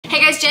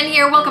Jen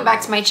here, welcome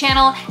back to my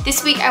channel.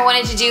 This week I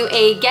wanted to do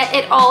a get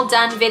it all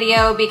done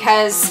video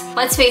because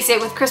let's face it,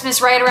 with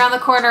Christmas right around the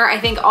corner, I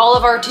think all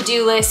of our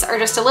to-do lists are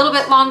just a little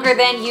bit longer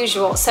than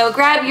usual. So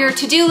grab your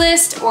to-do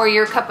list or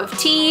your cup of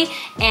tea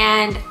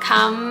and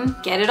come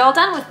get it all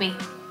done with me.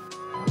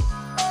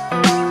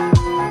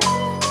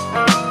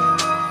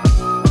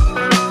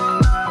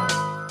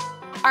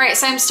 Alright,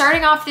 so I'm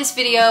starting off this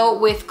video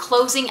with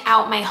closing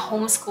out my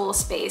homeschool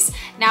space.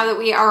 Now that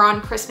we are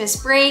on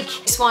Christmas break,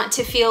 I just want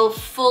to feel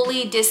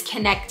fully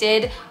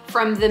disconnected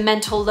from the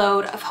mental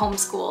load of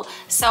homeschool.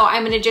 So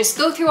I'm gonna just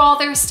go through all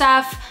their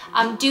stuff,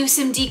 do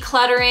some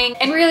decluttering,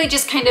 and really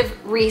just kind of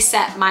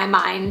reset my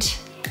mind.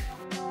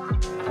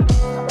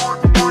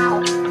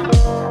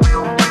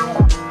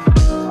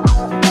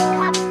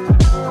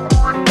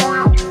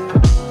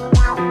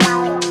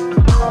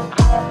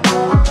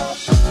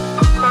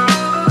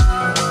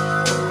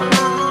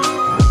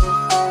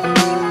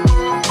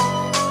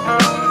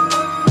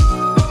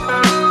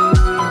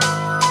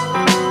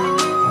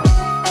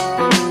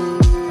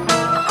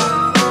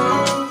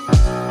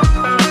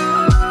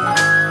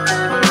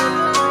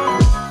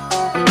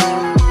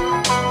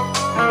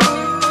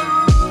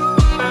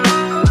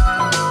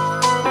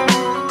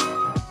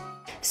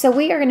 So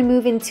we are going to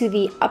move into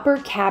the upper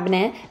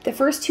cabinet. The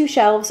first two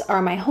shelves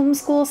are my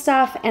homeschool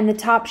stuff, and the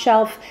top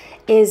shelf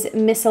is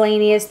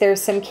miscellaneous.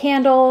 There's some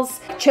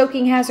candles,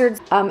 choking hazards,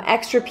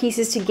 extra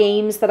pieces to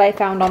games that I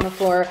found on the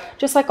floor,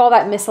 just like all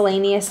that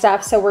miscellaneous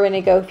stuff. So we're going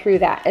to go through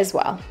that as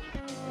well.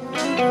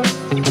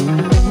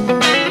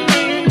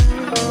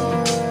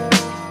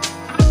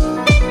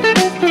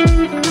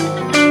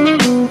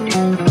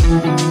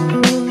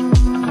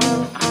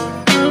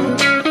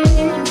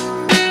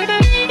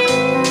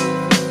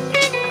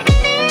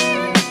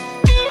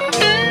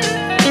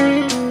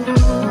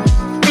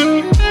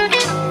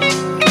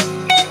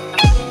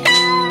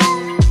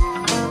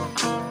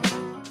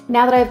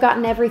 Now that I've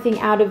gotten everything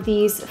out of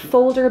these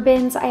folder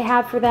bins I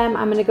have for them,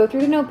 I'm gonna go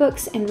through the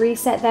notebooks and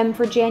reset them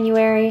for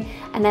January,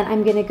 and then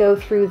I'm gonna go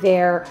through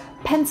their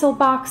pencil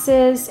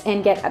boxes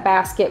and get a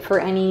basket for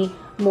any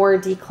more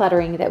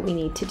decluttering that we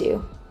need to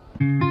do.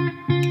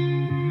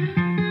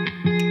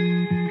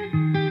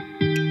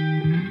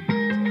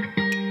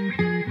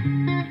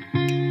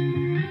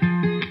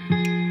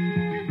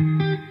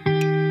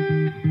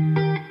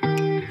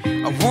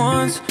 I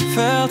once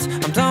felt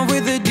I'm done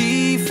with the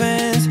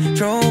defense,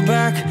 drove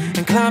back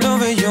and climbed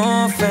over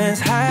your fence,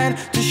 had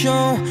to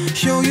show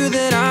you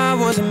that I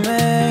was a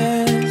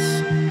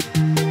mess.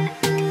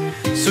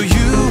 So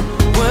you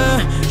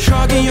were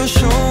shrugging your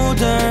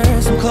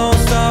shoulders, I'm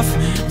closed off,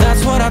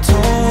 that's what I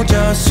told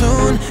you.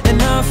 Soon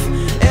enough,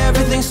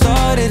 everything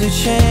started to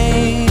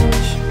change.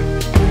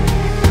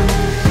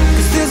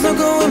 'Cause there's no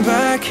going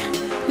back,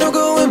 no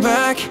going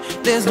back.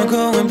 There's no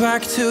going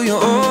back to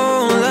your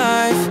old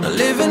life. Not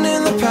living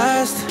in the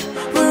past,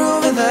 we're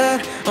over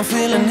that. I'm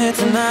feeling it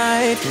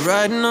tonight,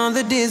 riding on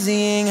the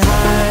dizzying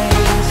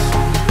highs.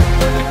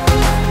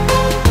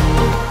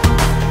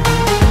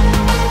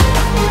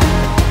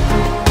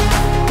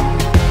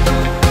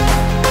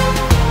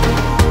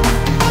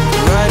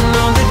 Riding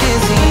on the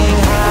dizzying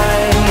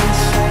highs.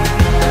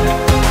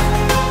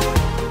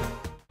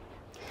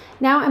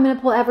 Now I'm going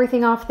to pull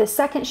everything off the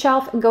second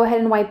shelf and go ahead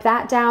and wipe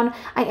that down.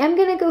 I am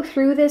going to go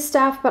through this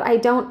stuff, but I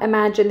don't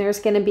imagine there's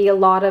going to be a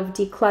lot of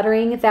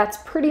decluttering. That's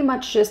pretty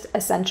much just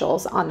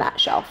essentials on that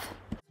shelf.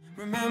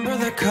 Remember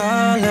the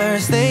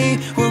colors, they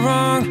were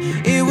wrong.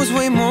 It was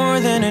way more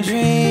than a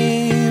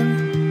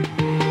dream.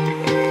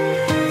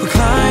 We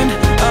climbed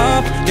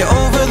up, yeah,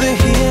 over the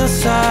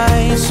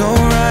hillside. So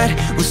right,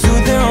 we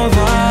stood there all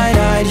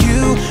wide-eyed.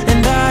 You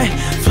and I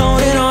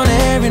floating on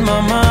air in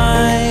my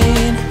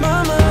mind.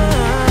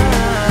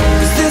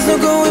 There's no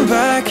going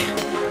back,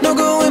 no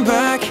going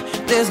back.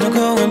 There's no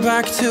going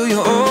back to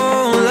your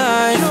old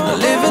life. Not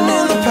living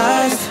in the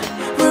past,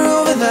 we're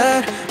over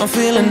that. I'm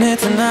feeling it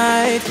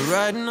tonight,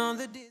 riding on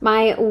the...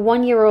 My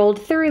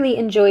one-year-old thoroughly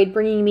enjoyed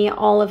bringing me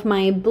all of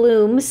my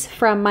blooms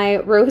from my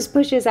rose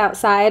bushes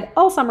outside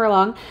all summer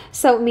long.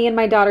 So me and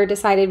my daughter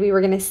decided we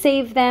were going to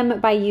save them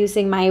by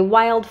using my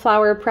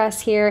wildflower press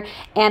here,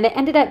 and it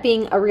ended up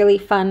being a really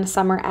fun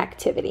summer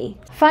activity.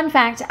 Fun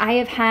fact, I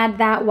have had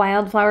that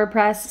wildflower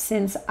press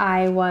since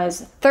I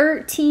was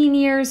 13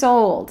 years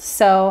old.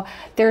 So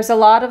there's a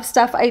lot of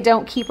stuff I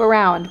don't keep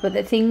around, but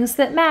the things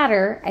that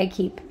matter, I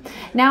keep.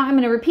 Now I'm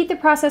going to repeat the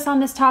process on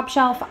this top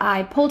shelf.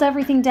 I pulled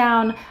everything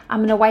down. I'm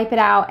going to wipe it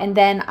out, and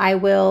then I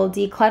will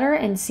declutter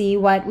and see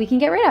what we can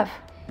get rid of.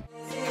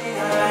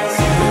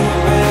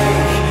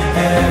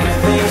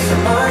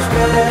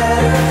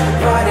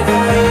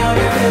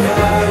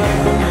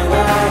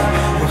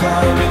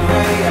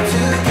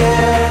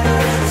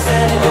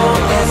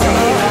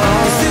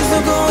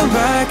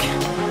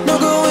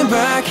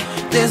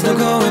 There's no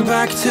going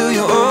back to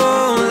your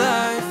old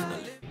life.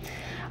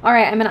 All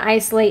right, I'm gonna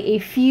isolate a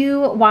few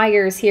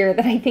wires here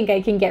that I think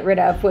I can get rid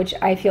of, which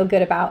I feel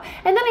good about.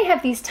 And then I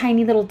have these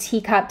tiny little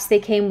teacups. They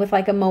came with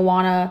like a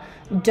Moana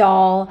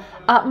doll.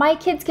 My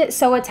kids get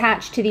so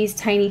attached to these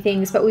tiny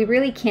things, but we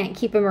really can't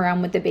keep them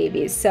around with the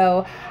babies.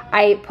 So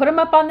I put them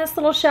up on this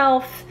little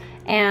shelf,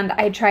 and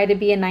I try to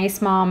be a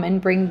nice mom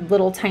and bring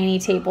little tiny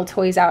table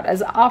toys out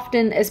as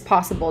often as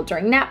possible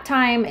during nap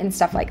time and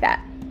stuff like that.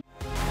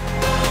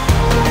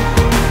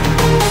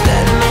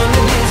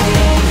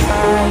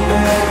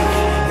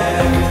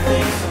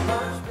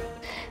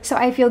 So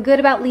I feel good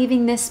about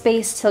leaving this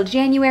space till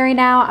January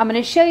now. I'm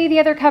gonna show you the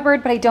other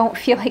cupboard, but I don't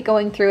feel like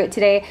going through it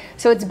today.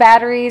 So it's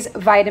batteries,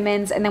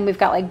 vitamins, and then we've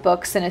got like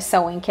books and a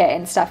sewing kit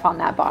and stuff on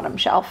that bottom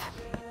shelf.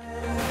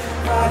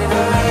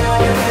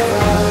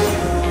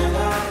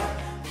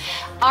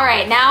 All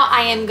right, now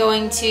I am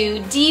going to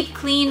deep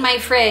clean my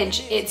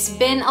fridge. It's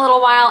been a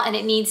little while and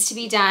it needs to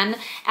be done,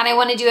 and I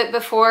want to do it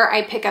before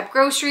I pick up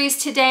groceries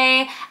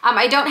today.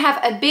 I don't have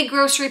a big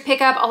grocery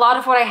pickup. A lot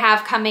of what I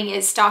have coming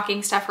is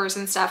stocking stuffers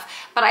and stuff,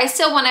 but I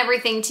still want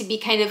everything to be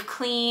kind of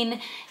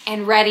clean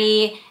and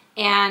ready.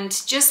 And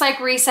just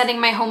like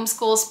resetting my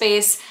homeschool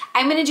space,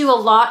 I'm gonna do a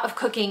lot of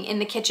cooking in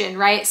the kitchen,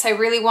 right? So I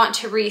really want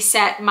to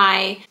reset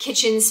my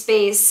kitchen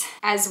space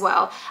as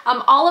well.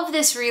 All of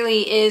this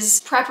really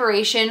is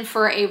preparation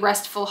for a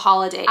restful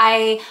holiday.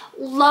 I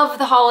love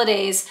the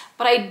holidays,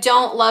 but I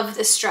don't love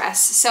the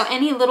stress. So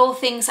any little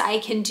things I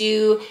can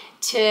do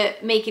to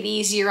make it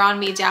easier on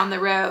me down the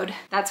road,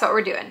 that's what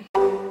we're doing.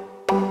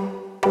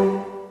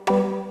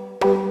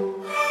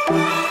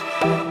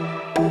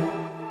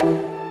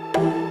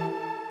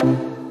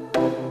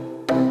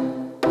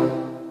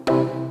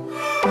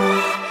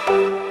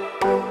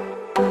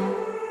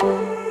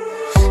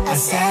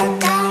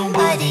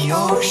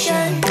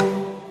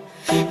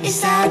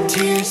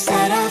 Tears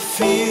that I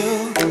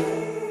feel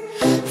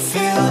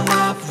fill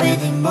up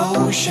with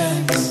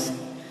emotions.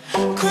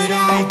 Could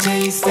I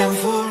taste them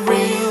for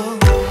real?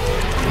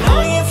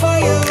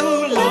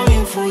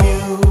 Longing for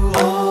you,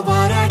 oh,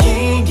 but I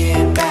can't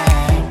get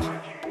back.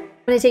 I'm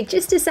gonna take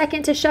just a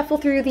second to shuffle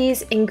through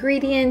these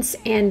ingredients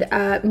and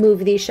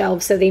move these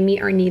shelves so they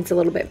meet our needs a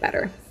little bit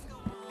better.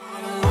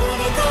 I don't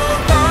wanna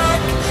go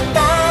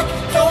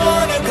back, don't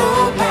wanna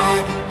go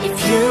back.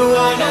 If you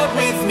are not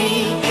with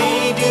me,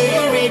 hey, do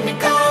you read me?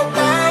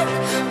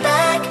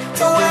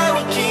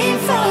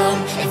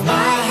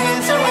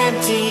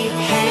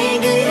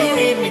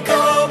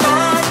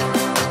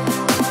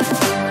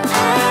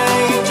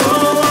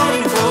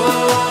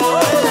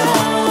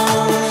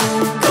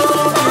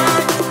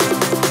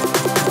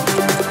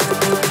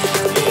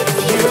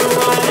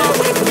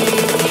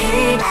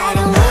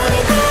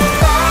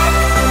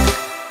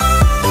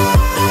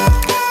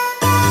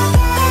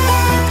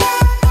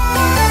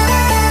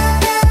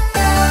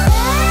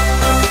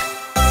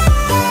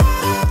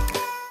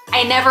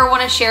 I never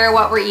want to share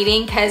what we're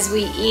eating because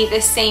we eat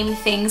the same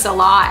things a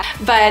lot.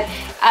 But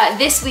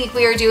this week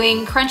we are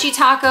doing crunchy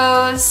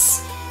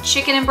tacos,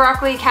 chicken and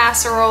broccoli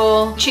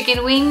casserole,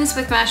 chicken wings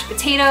with mashed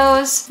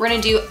potatoes. We're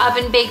gonna do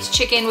oven baked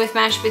chicken with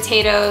mashed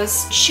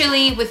potatoes,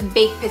 chili with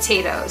baked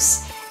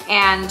potatoes.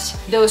 And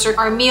those are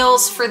our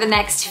meals for the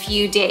next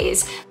few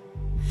days.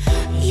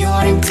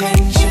 Your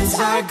intentions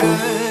are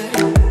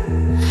good.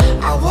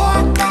 I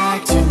walk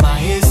back to my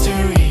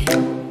history,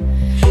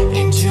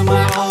 into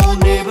my old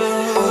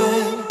neighborhood.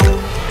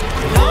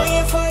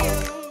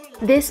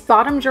 This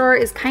bottom drawer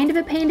is kind of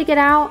a pain to get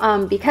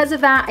out. Because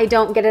of that, I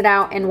don't get it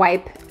out and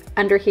wipe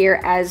under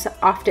here as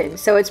often.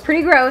 So it's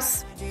pretty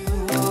gross.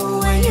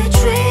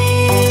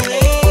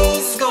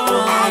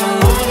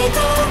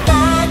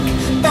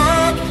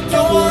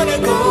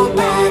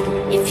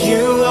 If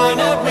you are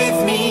not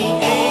with me,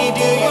 hey,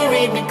 do you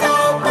read me?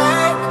 Go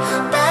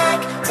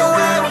back to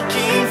where we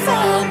came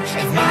from.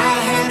 If my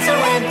hands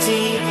are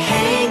empty,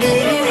 hey, do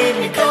you read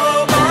me?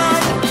 Go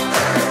back.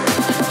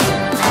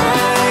 I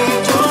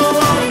don't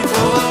wanna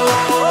go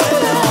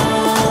alone.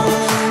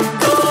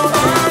 Go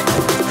back.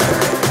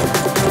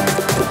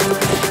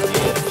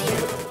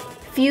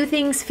 Few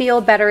things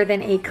feel better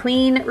than a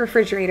clean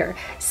refrigerator.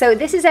 So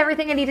this is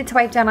everything I needed to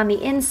wipe down on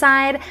the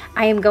inside.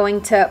 I am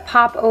going to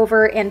pop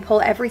over and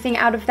pull everything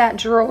out of that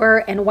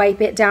drawer and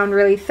wipe it down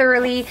really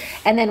thoroughly.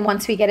 And then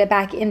once we get it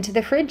back into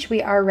the fridge,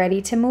 we are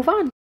ready to move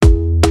on.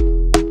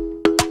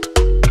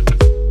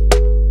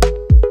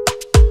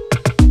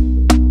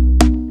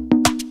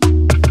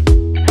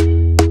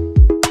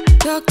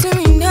 Talk to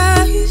me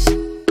nice,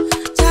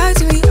 talk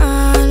to me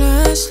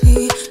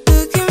honestly.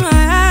 Look in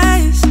my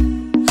eyes,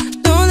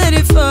 don't let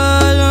it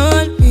fall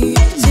on me.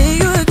 Say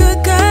you're a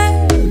good guy,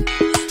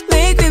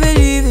 make me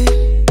believe it.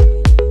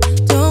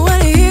 Don't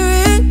wanna hear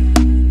it,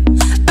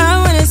 I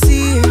wanna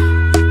see it.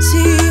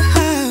 See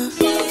how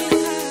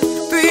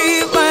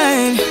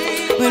rewind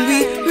when we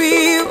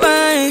rewind.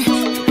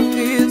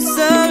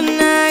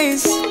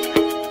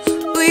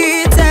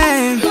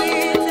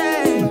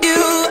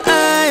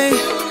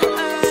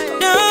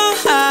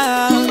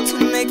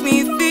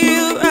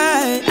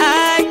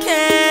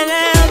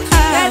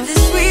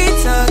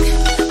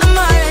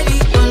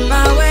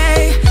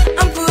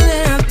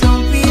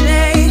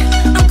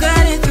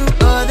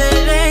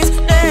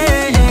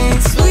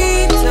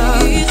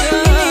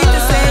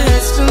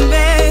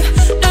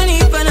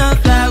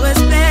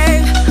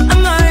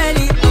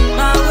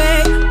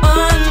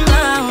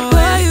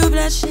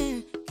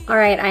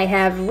 I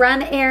have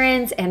run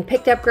errands and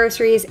picked up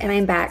groceries and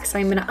I'm back. So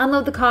I'm gonna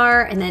unload the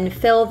car and then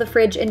fill the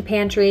fridge and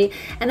pantry.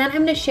 And then I'm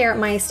gonna share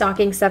my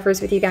stocking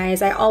stuffers with you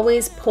guys. I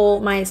always pull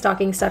my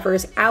stocking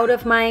stuffers out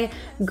of my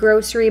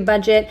grocery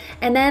budget.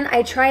 And then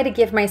I try to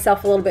give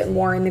myself a little bit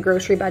more in the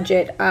grocery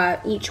budget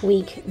each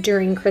week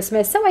during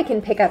Christmas so I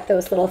can pick up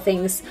those little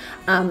things,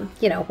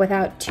 you know,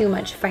 without too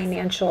much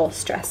financial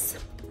stress.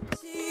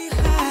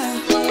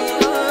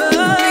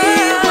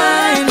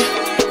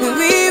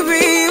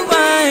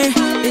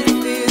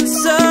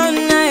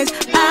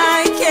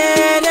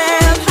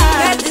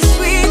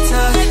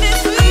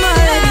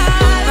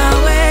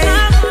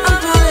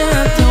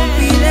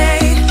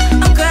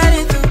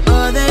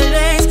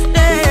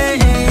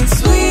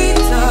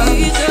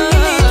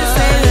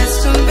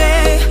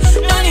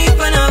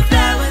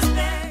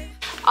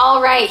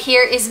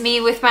 Here is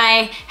me with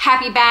my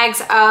happy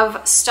bags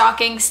of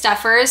stocking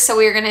stuffers. So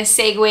we're gonna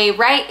segue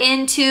right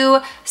into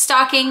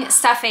stocking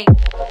stuffing. I'm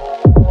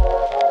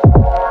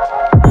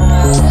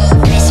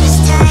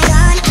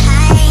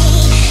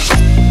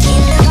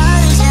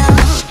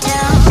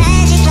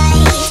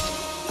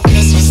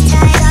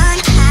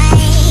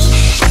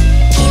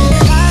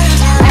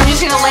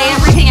just gonna lay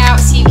everything out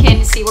so you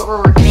can see what we're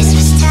working with.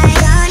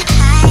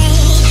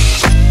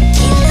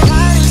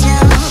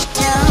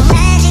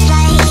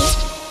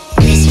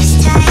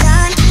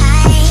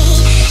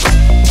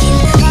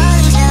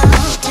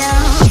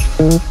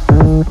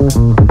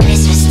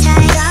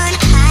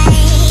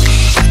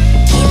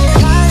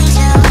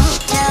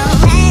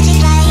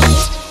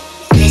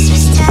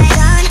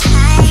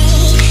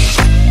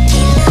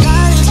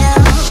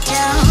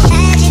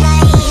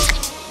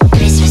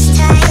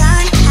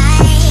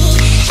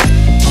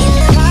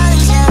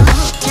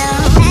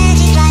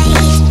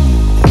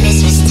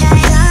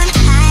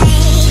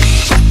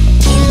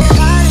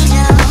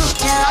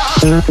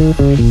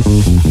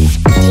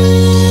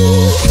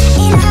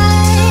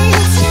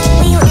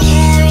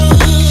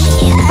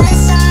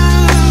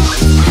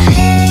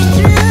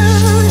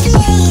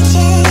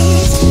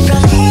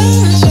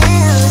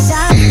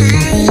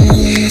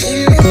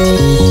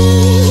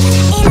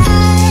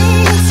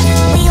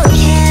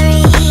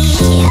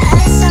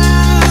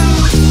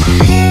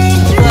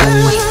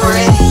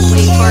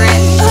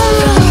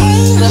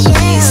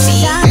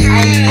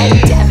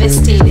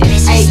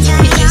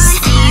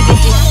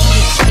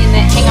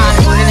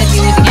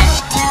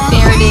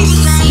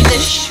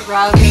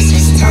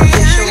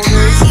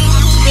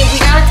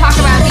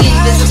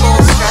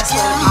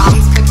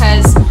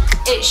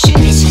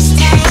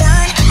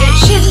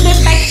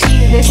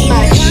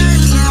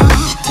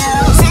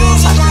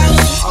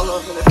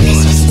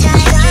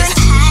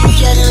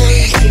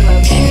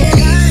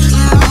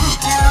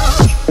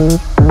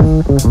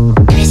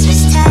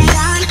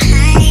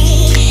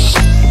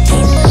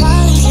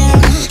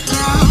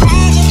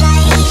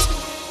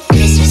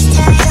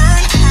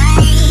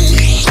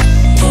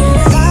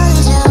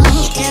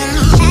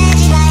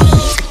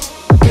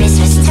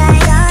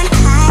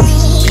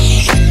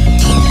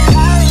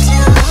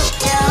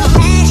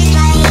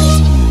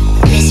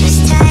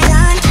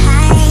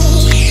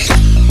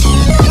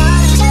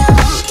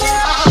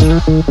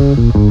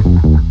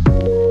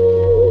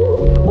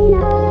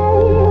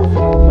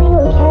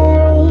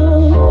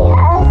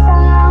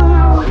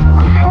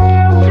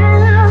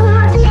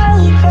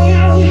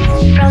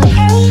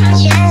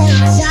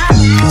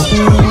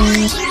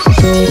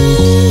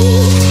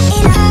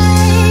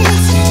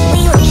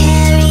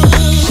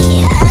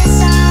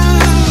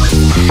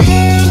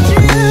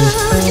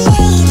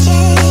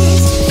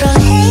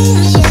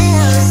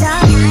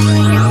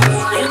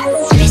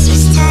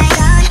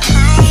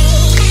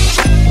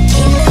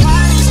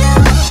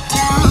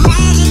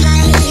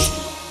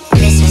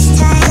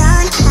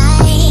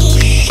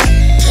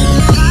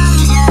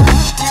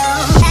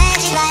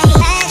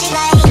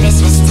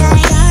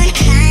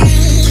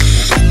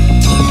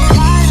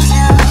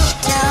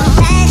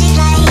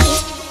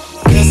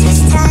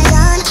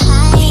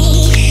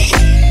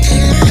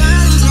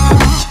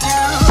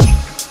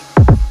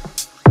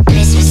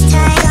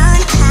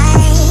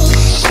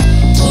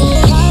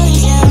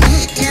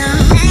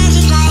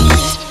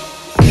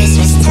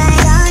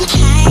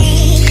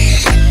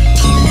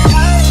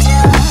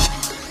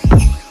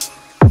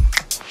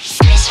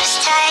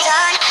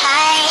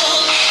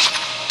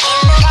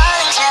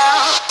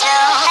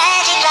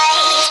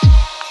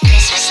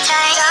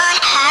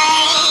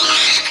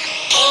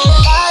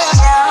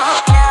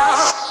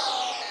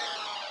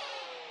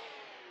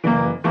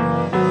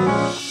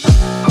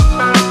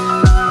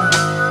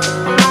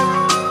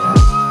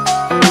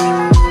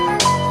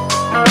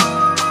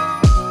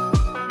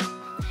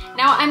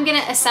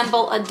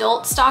 Assemble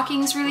adult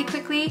stockings really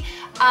quickly.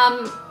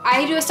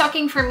 I do a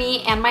stocking for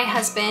me and my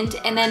husband,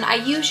 and then I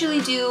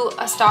usually do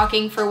a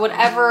stocking for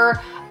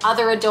whatever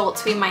other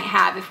adults we might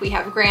have, if we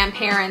have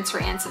grandparents or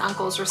aunts and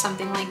uncles or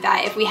something like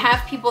that. If we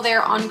have people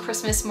there on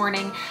Christmas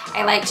morning,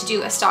 I like to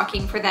do a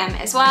stocking for them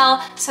as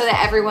well, so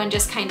that everyone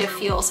just kind of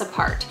feels a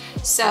part.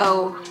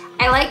 So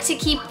I like to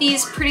keep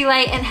these pretty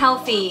light and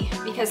healthy,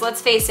 because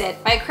let's face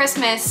it, by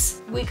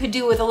Christmas, we could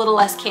do with a little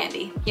less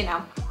candy, you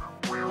know.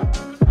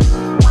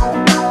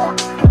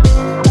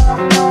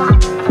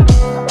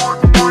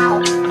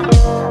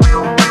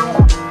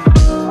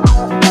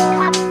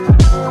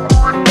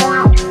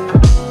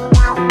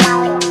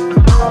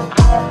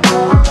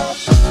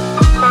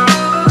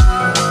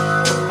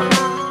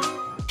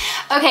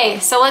 Okay,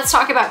 so let's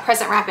talk about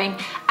present wrapping.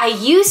 I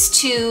used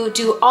to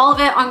do all of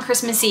it on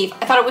Christmas Eve.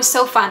 I thought it was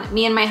so fun.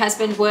 Me and my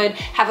husband would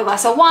have a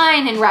glass of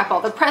wine and wrap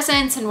all the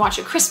presents and watch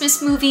a Christmas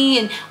movie,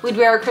 and we'd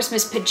wear our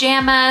Christmas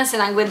pajamas,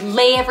 and I would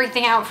lay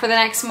everything out for the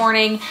next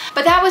morning.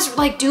 But that was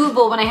like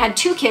doable when I had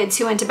 2 kids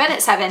who went to bed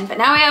at 7, but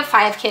now I have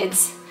 5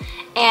 kids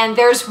and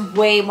there's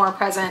way more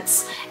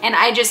presents and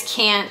I just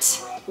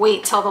can't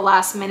wait till the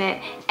last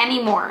minute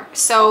anymore.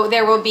 So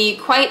there will be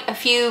quite a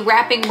few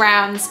wrapping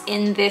rounds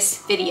in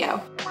this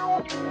video.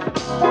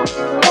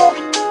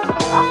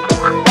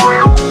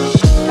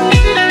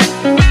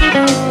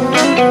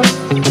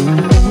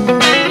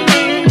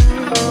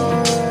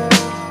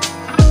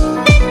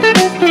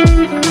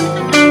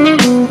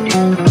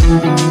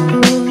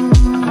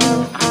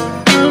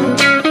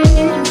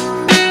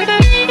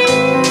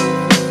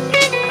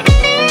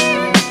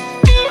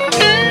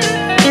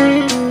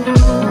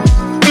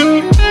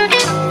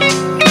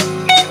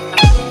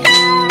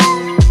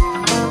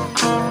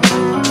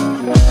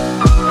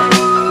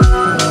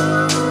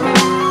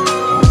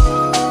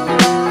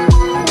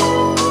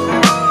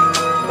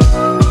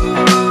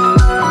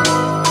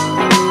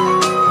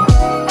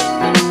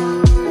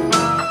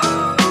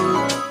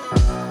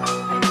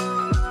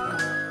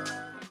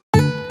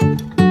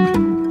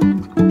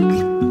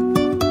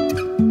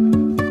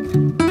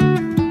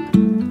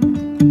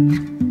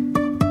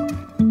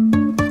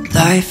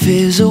 Life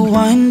is a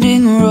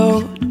winding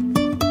road,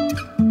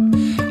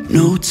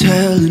 no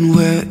telling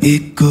where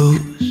it goes.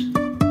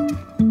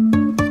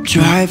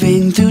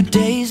 Driving through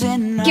days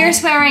and nights.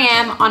 Here's where I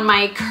am on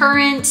my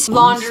current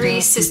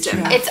laundry system.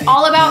 It's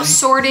all about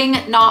sorting,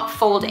 not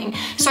folding.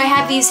 So I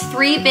have these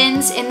 3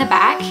 bins in the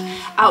back.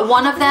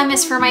 One of them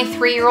is for my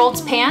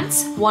 3-year-old's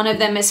pants, one of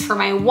them is for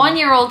my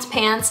 1-year-old's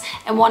pants,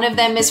 and one of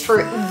them is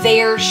for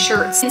their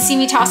shirts. You can see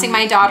me tossing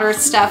my daughter's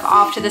stuff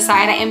off to the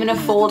side. I am gonna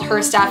fold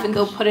her stuff and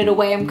go put it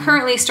away. I'm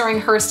currently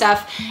storing her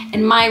stuff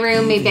in my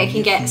room. Maybe I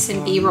can get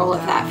some B-roll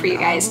of that for you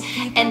guys.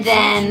 And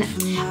then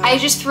I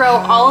just throw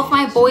all of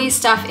my boys'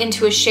 stuff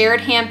into a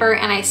shared hamper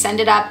and I send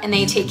it up and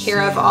they take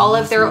care of all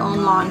of their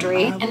own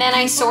laundry. And then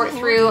I sort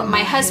through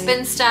my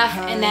husband's stuff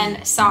and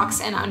then socks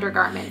and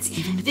undergarments.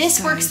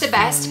 This works the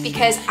best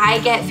because I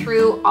get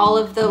through all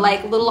of the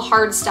like little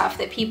hard stuff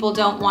that people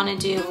don't want to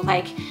do,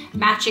 like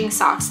matching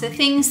socks, the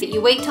things that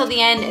you wait till the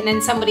end and then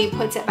somebody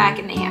puts it back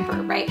in the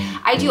hamper, right?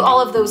 I do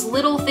all of those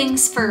little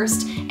things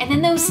first, and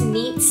then those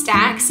neat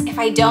stacks, if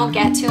I don't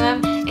get to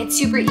them, it's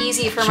super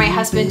easy for my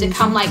husband to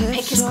come like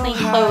pick his clean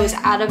clothes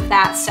out of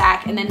that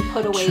stack and then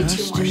put away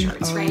 2 more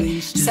shirts,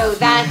 right? So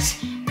that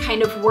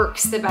kind of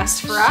works the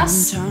best for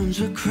us. Sometimes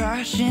we're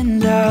crashing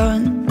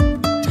down,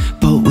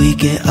 but we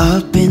get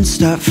up and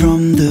start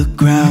from the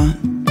ground.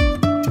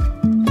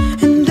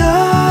 And I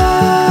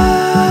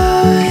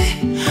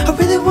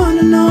really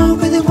wanna know,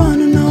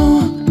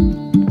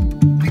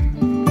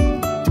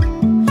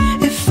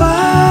 if I'll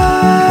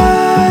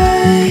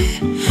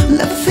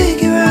ever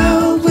figure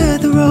out where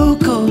the road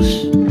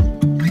goes.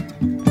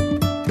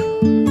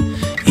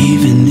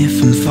 Even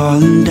if I'm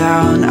falling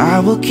down, I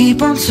will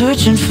keep on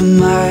searching for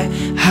my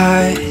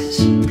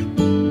highs.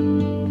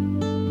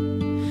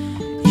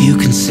 You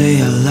can say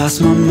I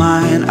lost my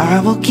mind, I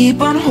will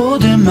keep on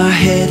holding my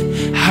head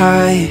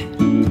high.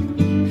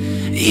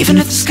 Even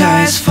if the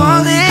sky is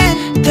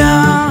falling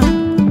down,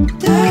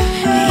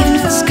 even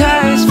if the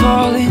sky is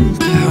falling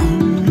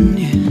down,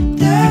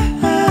 yeah.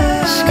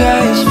 The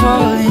sky is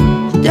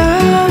falling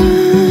down.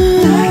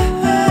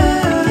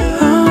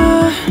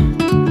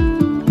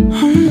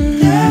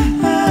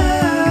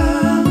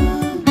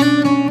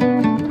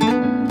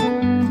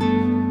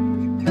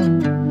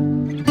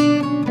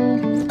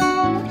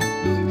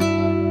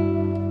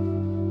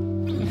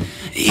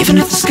 Even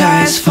if the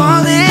sky is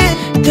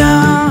falling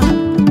down,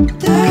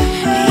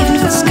 even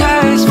if the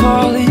sky is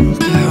falling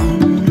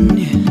down,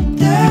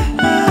 yeah.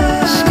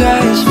 The sky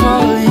is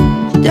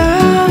falling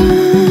down.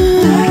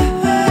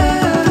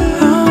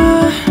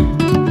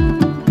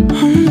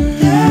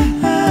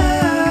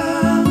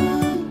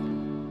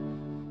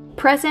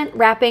 Present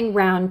wrapping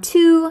round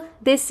 2.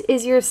 This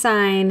is your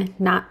sign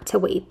not to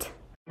wait.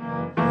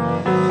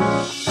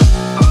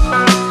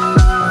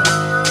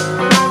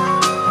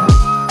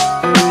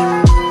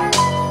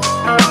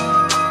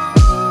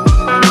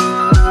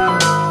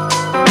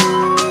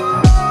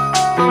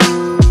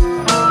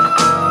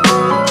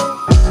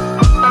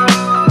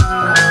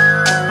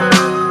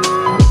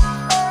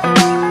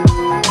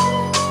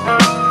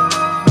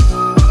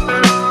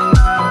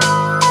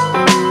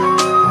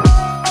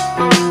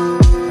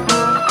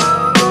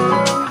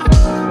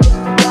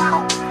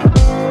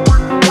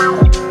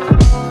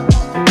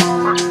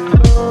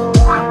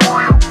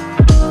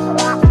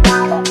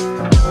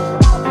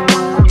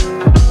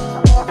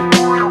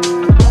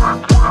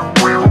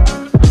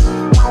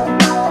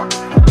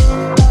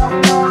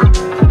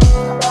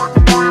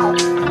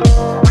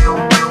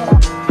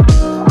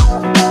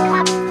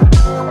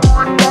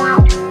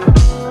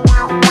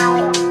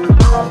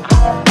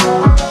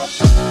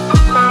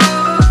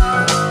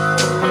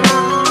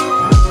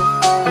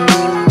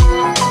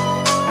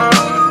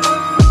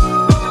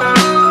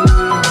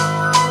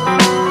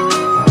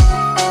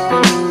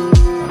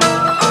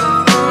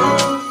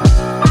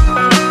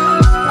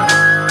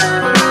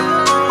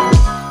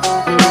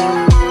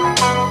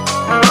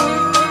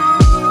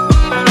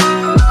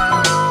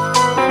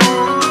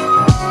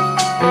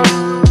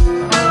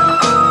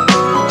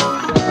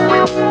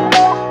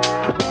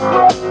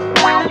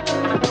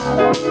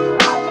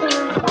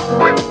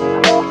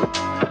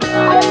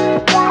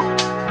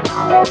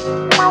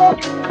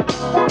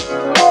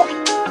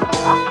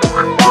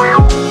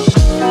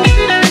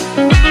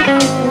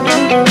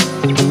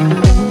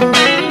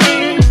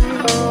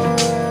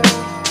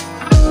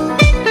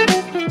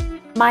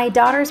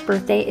 daughter's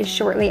birthday is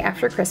shortly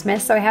after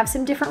Christmas, so I have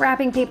some different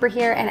wrapping paper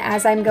here, and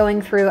as I'm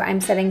going through,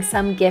 I'm setting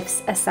some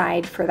gifts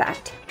aside for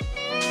that.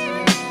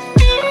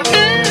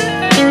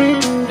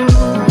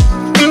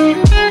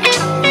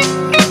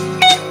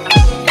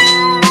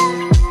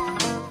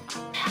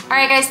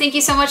 Alright guys, thank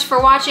you so much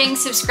for watching.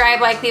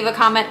 Subscribe, like, leave a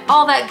comment,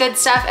 all that good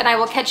stuff, and I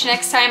will catch you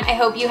next time. I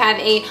hope you have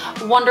a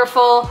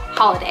wonderful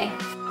holiday.